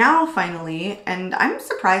along. Now finally, and I'm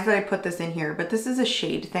surprised that I put this in here, but this is a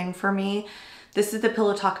shade thing for me. This is the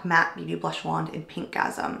Pillow Talk Matte Beauty Blush Wand in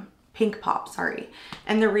Pink Pop, sorry.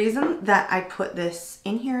 And the reason that I put this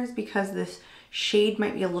in here is because this shade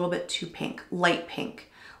might be a little bit too pink, light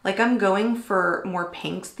pink. Like I'm going for more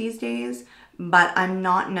pinks these days, but I'm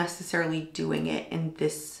not necessarily doing it in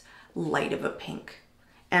this light of a pink.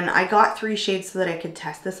 And I got 3 shades so that I could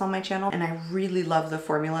test this on my channel, and I really love the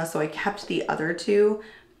formula, so I kept the other 2,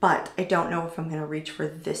 but I don't know if I'm gonna reach for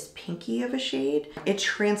this pinky of a shade. It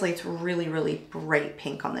translates really, really bright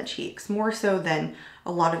pink on the cheeks, more so than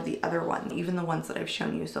a lot of the other ones, even the ones that I've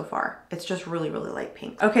shown you so far. It's just really, really light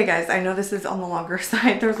pink. Okay guys, I know this is on the longer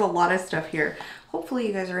side. There's a lot of stuff here. Hopefully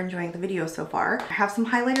you guys are enjoying the video so far. I have some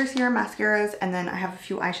highlighters here, mascaras, and then I have a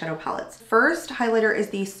few eyeshadow palettes. First highlighter is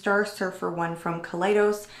the Star Surfer one from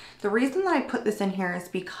Kaleidos. The reason that I put this in here is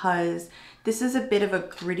because this is a bit of a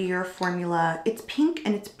grittier formula. It's pink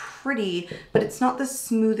and it's pretty, but it's not the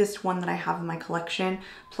smoothest one that I have in my collection.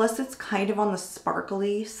 Plus it's kind of on the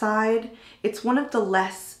sparkly side. It's one of the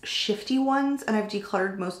less shifty ones, and I've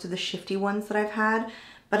decluttered most of the shifty ones that I've had,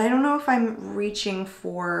 but I don't know if I'm reaching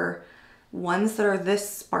for ones that are this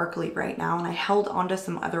sparkly right now, and I held onto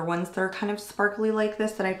some other ones that are kind of sparkly like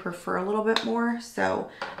this that I prefer a little bit more. So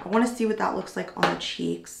I want to see what that looks like on the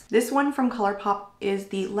cheeks. This one from ColourPop is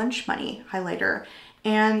the Lunch Money highlighter,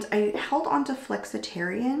 and I held onto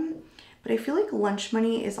Flexitarian, but I feel like Lunch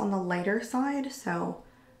Money is on the lighter side. So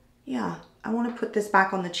yeah, I want to put this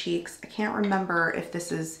back on the cheeks. I can't remember if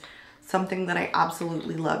this is something that I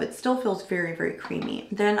absolutely love. It still feels very, very creamy.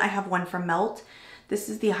 Then I have one from Melt. This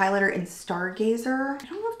is the highlighter in Stargazer. I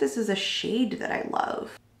don't know if this is a shade that I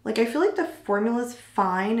love. Like, I feel like the formula's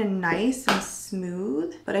fine and nice and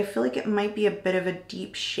smooth, but I feel like it might be a bit of a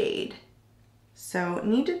deep shade. So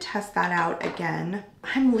need to test that out again.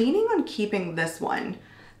 I'm leaning on keeping this one,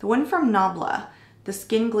 the one from Nabla, the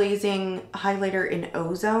Skin Glazing highlighter in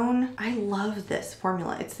Ozone. I love this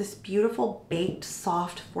formula. It's this beautiful baked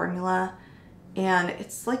soft formula, and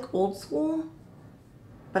it's like old school,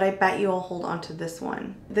 but I bet you'll hold on to this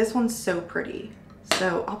one. This one's so pretty.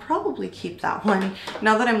 So I'll probably keep that one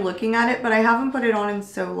now that I'm looking at it, but I haven't put it on in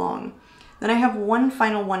so long. Then I have one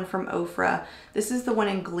final one from Ofra. This is the one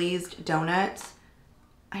in Glazed Donuts.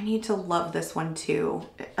 I need to love this one too.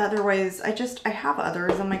 Otherwise, I have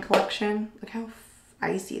others in my collection. Look how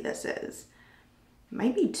icy this is. It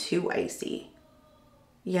might be too icy.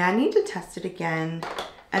 Yeah, I need to test it again.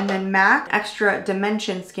 And then MAC Extra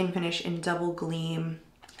Dimension Skin Finish in Double Gleam.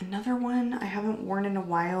 Another one I haven't worn in a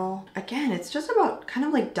while. Again, it's just about kind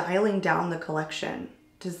of like dialing down the collection.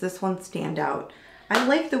 Does this one stand out? I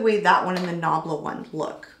like the way that one and the Nabla one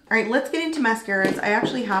look. All right, let's get into mascaras. I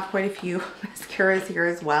actually have quite a few mascaras here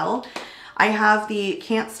as well. I have the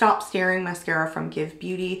Can't Stop Staring mascara from Give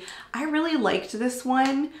Beauty. I really liked this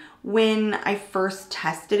one when I first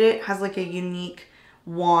tested it. It has like a unique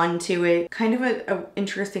wand to it, kind of a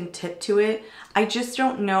interesting tip to it. I just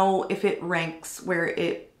don't know if it ranks where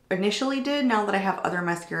it initially did now that I have other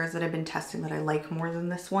mascaras that I've been testing that I like more than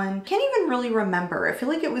this one. Can't even really remember. I feel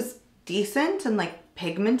like it was decent and like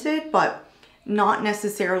pigmented, but not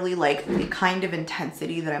necessarily like the kind of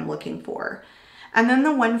intensity that I'm looking for. And then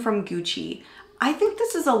the one from Gucci. I think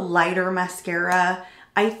this is a lighter mascara.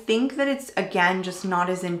 I think that it's, again, just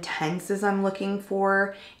not as intense as I'm looking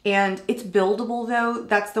for. And it's buildable though.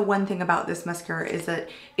 That's the one thing about this mascara, is that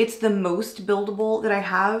it's the most buildable that I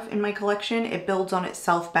have in my collection. It builds on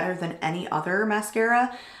itself better than any other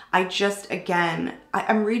mascara. I just, again,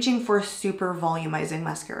 I'm reaching for super volumizing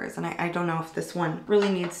mascaras, and I don't know if this one really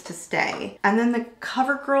needs to stay. And then the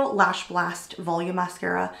CoverGirl Lash Blast Volume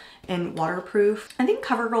Mascara in Waterproof. I think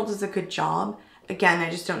CoverGirl does a good job. Again, I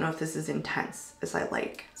just don't know if this is intense as I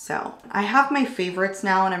like. So I have my favorites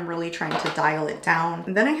now, and I'm really trying to dial it down.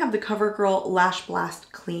 And then I have the CoverGirl Lash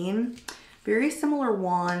Blast Clean. Very similar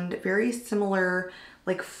wand, very similar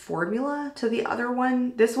like formula to the other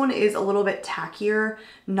one. This one is a little bit tackier,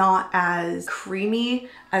 not as creamy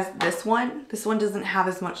as this one. This one doesn't have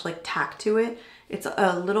as much like tack to it. It's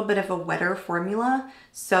a little bit of a wetter formula.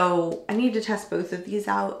 So I need to test both of these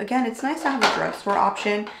out. Again, it's nice to have a drugstore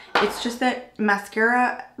option. It's just that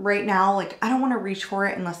mascara right now, like I don't want to reach for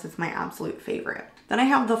it unless it's my absolute favorite. Then I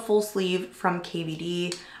have the Full Sleeve from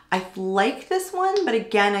KVD. I like this one, but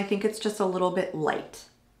again, I think it's just a little bit light.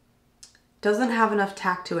 Doesn't have enough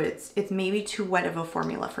tack to it. It's maybe too wet of a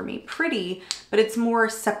formula for me. Pretty, but it's more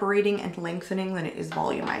separating and lengthening than it is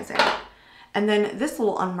volumizing. And then this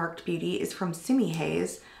little Unmarked Beauty is from Simi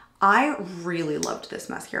Haze. I really loved this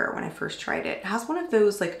mascara when I first tried it. It has one of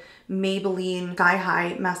those like Maybelline Sky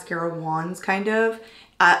High mascara wands kind of.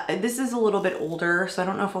 This is a little bit older, so I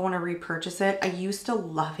don't know if I want to repurchase it. I used to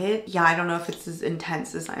love it. Yeah, I don't know if it's as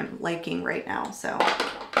intense as I'm liking right now. So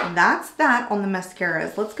that's that on the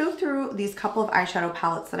mascaras. Let's go through these couple of eyeshadow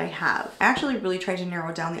palettes that I have. I actually really tried to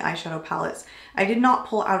narrow down the eyeshadow palettes. I did not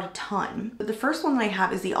pull out a ton, but the first one that I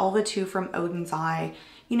have is the Alva 2 from Odin's Eye.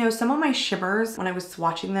 You know, some of my shimmers, when I was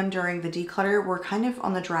swatching them during the declutter, were kind of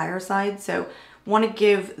on the drier side, so want to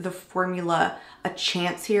give the formula a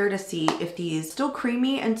chance here to see if these still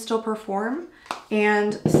creamy and still perform.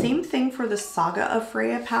 And same thing for the Saga of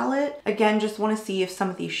Freya palette. Again, just want to see if some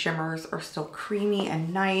of these shimmers are still creamy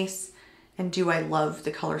and nice, and do I love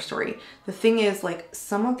the color story. The thing is, like,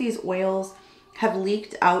 some of these oils have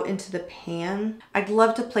leaked out into the pan. I'd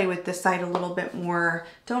love to play with this side a little bit more.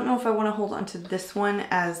 Don't know if I want to hold on to this one,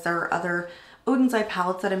 as there are other Odin's Eye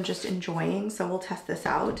palettes that I'm just enjoying, so we'll test this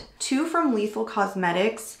out. Two from Lethal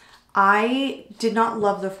Cosmetics. I did not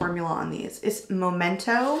love the formula on these. It's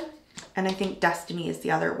Memento, and I think Destiny is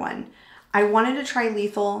the other one. I wanted to try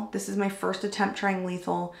Lethal. This is my first attempt trying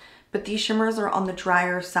Lethal, but these shimmers are on the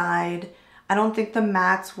drier side. I don't think the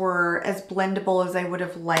mattes were as blendable as I would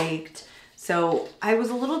have liked. So I was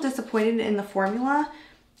a little disappointed in the formula,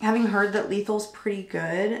 having heard that Lethal's pretty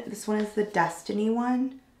good. This one is the Destiny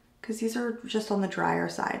one, because these are just on the drier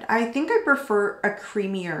side. I think I prefer a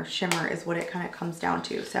creamier shimmer is what it kind of comes down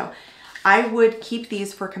to. So I would keep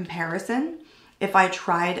these for comparison if I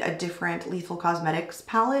tried a different Lethal Cosmetics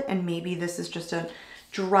palette, and maybe this is just a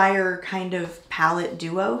drier kind of palette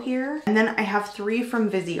duo here. And then I have three from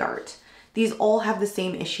Viseart. These all have the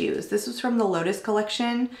same issues. This was from the Lotus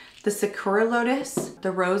collection, the Sakura Lotus,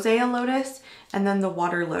 the Rosea Lotus, and then the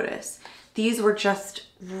Water Lotus. These were just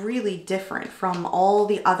really different from all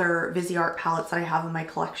the other Viseart palettes that I have in my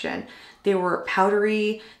collection. They were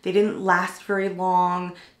powdery, they didn't last very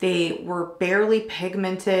long, they were barely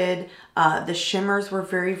pigmented, the shimmers were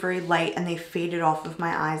very, very light, and they faded off of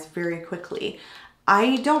my eyes very quickly.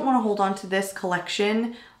 I don't want to hold on to this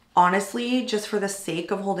collection, honestly, just for the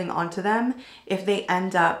sake of holding on to them, if they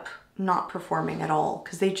end up not performing at all,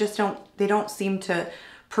 because they don't seem to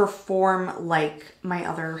perform like my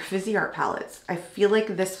other Viseart palettes. I feel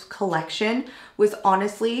like this collection was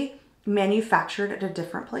honestly manufactured at a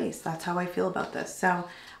different place. That's how I feel about this. So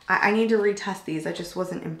I need to retest these. I just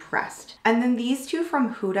wasn't impressed. And then these two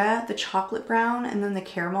from Huda, the chocolate brown and then the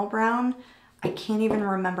caramel brown, I can't even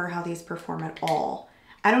remember how these perform at all.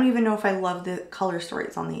 I don't even know if I love the color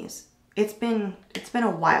stories on these. It's been a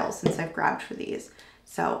while since I've grabbed for these.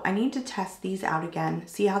 So I need to test these out again,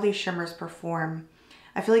 see how these shimmers perform.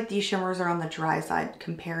 I feel like these shimmers are on the dry side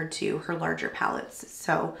compared to her larger palettes.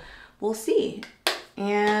 So we'll see.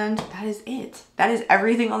 And that is it. That is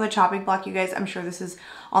everything on the chopping block, you guys. I'm sure this is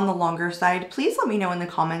on the longer side. Please let me know in the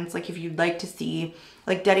comments, like, if you'd like to see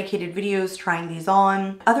like dedicated videos trying these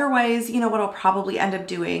on. Otherwise, you know, what I'll probably end up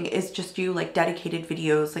doing is just do like dedicated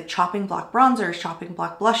videos, like chopping block bronzers, chopping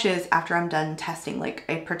block blushes after I'm done testing like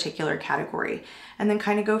a particular category, and then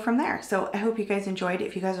kind of go from there. So I hope you guys enjoyed.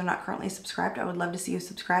 If you guys are not currently subscribed, I would love to see you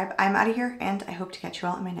subscribe. I'm out of here, and I hope to catch you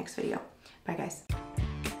all in my next video. Bye guys.